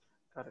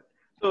 Got it.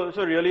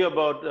 So really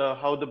about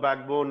how the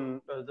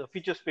backbone, the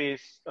feature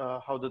space,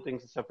 how the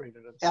things are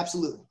separated.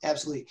 Absolutely,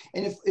 absolutely.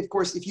 And of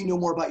course, if you know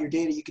more about your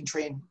data, you can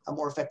train a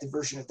more effective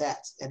version of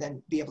that and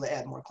then be able to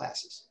add more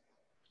classes.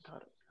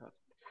 Got it.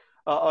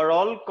 Are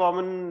all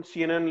common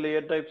CNN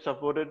layer types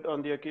supported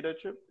on the Akida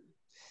chip?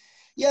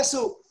 Yeah,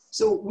 so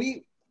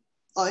we,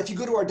 if you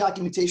go to our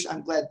documentation,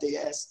 I'm glad they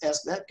asked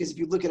that, because if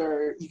you look at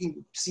you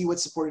can see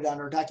what's supported on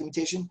our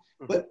documentation.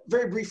 Mm-hmm. But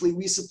very briefly,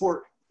 we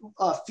support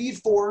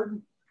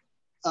feed-forward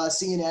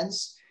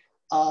CNNs.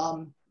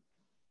 So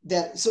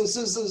this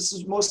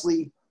is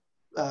mostly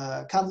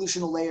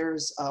convolutional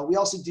layers. We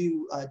also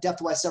do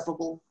depth-wise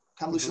separable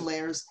convolution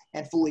layers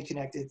and fully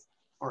connected,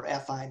 or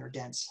affine or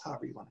dense,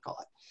 however you want to call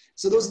it.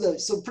 So those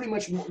are pretty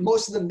much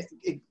most of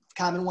the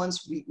common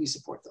ones. We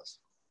support those.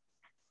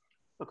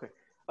 Okay.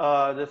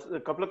 There's a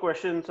couple of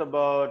questions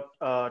about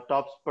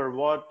tops per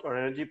watt or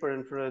energy per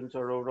inference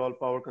or overall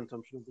power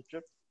consumption of the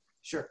chip.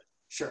 Sure.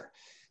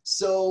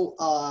 So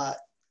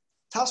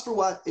tops per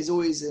watt is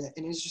always an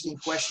interesting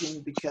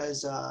question,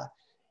 because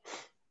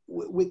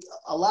with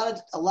a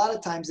lot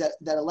of times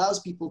that allows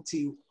people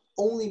to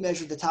only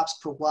measure the tops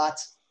per watt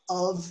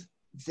of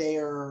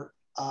their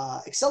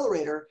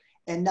accelerator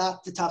and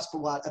not the tops per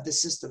watt of the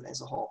system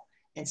as a whole.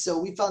 And so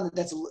we found that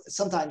that's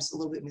sometimes a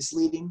little bit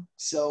misleading.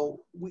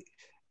 So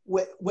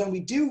when we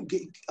do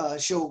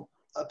show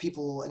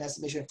people an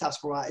estimation of tops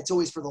per watt, it's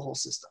always for the whole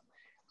system.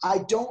 I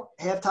don't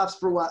have tops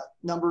per watt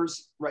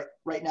numbers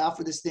right now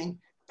for this thing.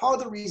 Part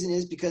of the reason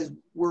is because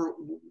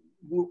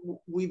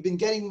we've been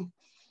getting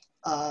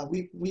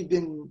we've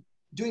been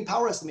doing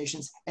power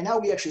estimations, and now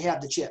we actually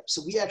have the chip.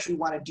 So we actually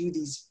want to do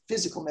these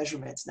physical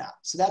measurements now.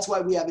 So that's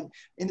why we haven't,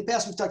 in the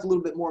past, we've talked a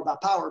little bit more about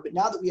power, but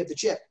now that we have the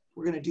chip,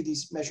 we're going to do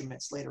these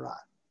measurements later on.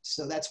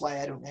 So that's why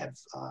I don't have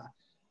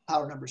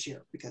power numbers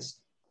here,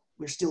 because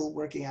we're still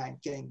working on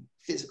getting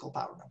physical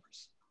power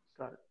numbers.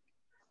 Got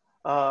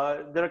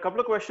it. There are a couple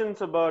of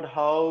questions about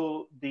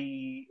how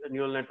the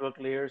neural network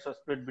layers are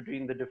split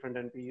between the different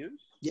NPUs.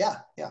 Yeah,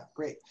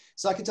 great.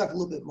 So I can talk a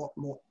little bit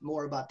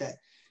more about that.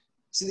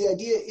 So the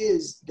idea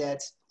is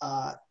that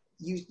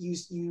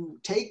you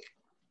take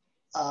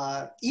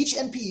each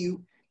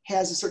NPU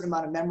has a certain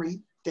amount of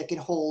memory that can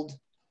hold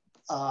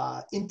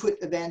input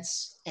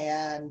events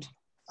and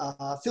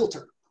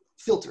filter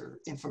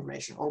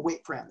information or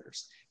weight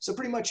parameters. So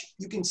pretty much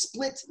you can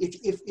split,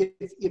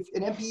 if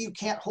an NPU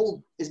can't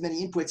hold as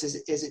many inputs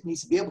as it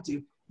needs to be able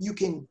to, you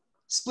can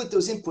split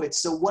those inputs.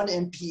 So one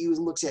NPU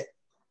looks at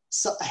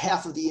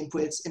half of the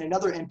inputs and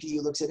another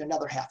NPU looks at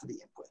another half of the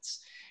inputs.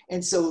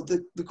 And so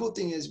the cool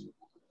thing is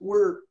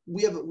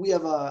we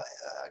have a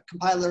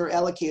compiler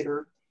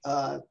allocator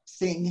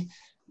thing,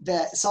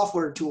 that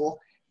software tool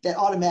that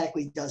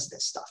automatically does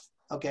this stuff.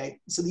 Okay,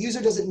 so the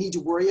user doesn't need to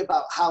worry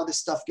about how this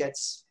stuff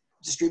gets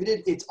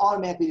distributed. It's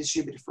automatically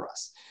distributed for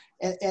us.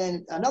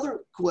 And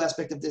another cool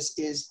aspect of this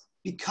is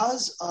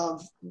because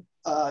of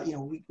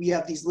we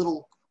have these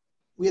little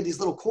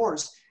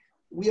cores,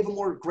 we have a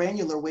more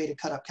granular way to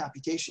cut up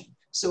computation.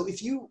 So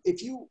if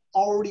you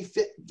already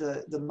fit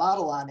the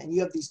model on and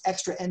you have these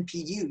extra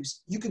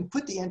NPUs, you can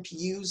put the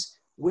NPUs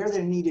where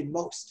they're needed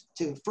most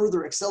to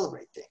further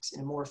accelerate things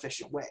in a more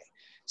efficient way.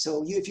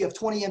 So if you have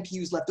 20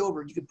 NPUs left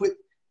over, you could put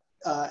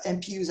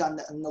NPUs on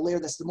the layer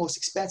that's the most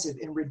expensive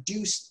and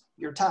reduce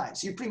your time.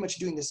 So you're pretty much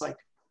doing this like,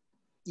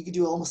 you could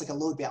do almost like a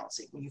load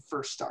balancing when you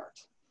first start.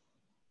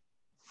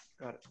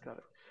 Got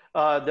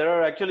it. There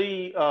are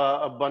actually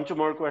a bunch of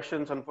more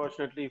questions.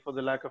 Unfortunately, for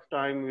the lack of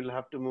time, we'll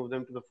have to move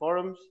them to the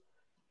forums.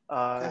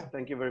 Okay.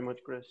 Thank you very much,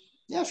 Chris.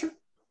 Yeah, sure.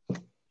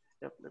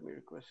 Yep, let me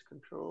request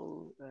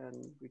control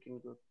and we can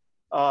go.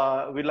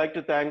 We'd like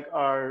to thank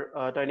our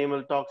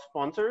tinyML Talk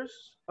sponsors,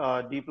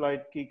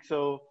 DeepLight,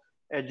 Kixo,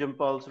 Edge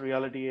Impulse,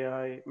 Reality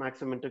AI,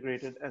 Maxim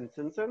Integrated, and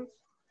SynSense.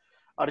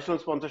 Additional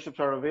sponsorships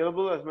are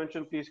available. As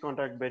mentioned, please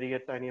contact Betty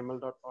at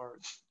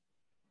tinyml.org.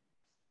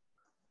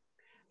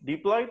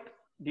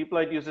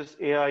 DeepLight uses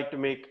AI to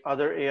make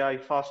other AI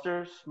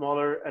faster,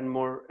 smaller, and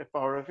more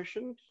power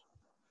efficient.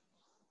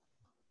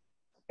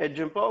 Edge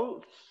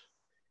Impulse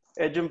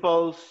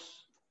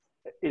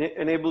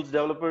enables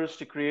developers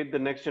to create the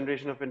next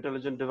generation of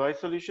intelligent device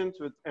solutions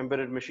with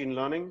embedded machine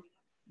learning.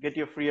 Get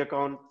your free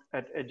account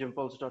at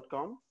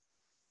edgeimpulse.com.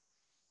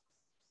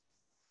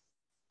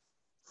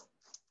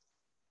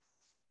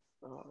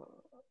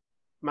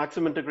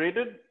 Maxim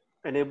Integrated,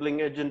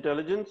 enabling edge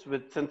intelligence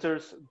with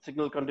sensors,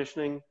 signal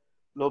conditioning,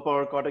 low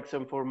power Cortex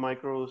M4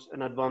 micros,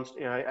 and advanced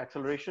AI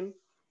acceleration,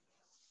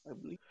 I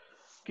believe.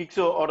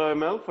 Kixo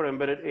AutoML for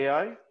embedded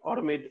AI,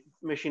 automated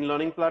machine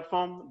learning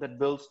platform that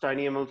builds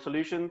tinyML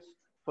solutions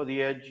for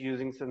the edge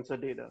using sensor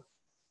data.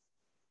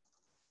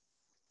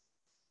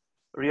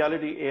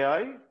 Reality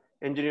AI,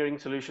 engineering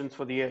solutions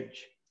for the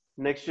edge,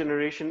 next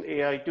generation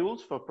AI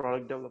tools for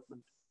product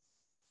development.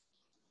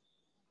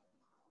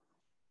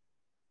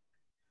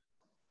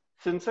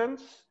 SynSense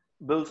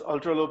builds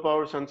ultra low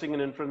power sensing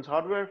and inference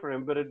hardware for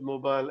embedded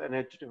mobile and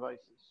edge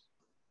devices.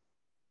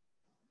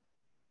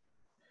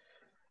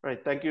 All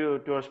right, thank you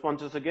to our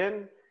sponsors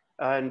again.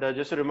 And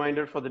just a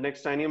reminder for the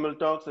next tinyML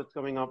talks that's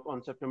coming up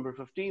on September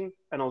 15th.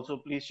 And also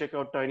please check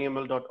out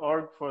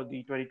tinyml.org for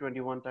the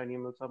 2021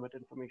 tinyML Summit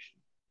information.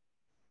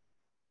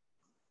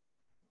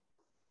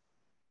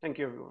 Thank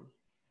you, everyone.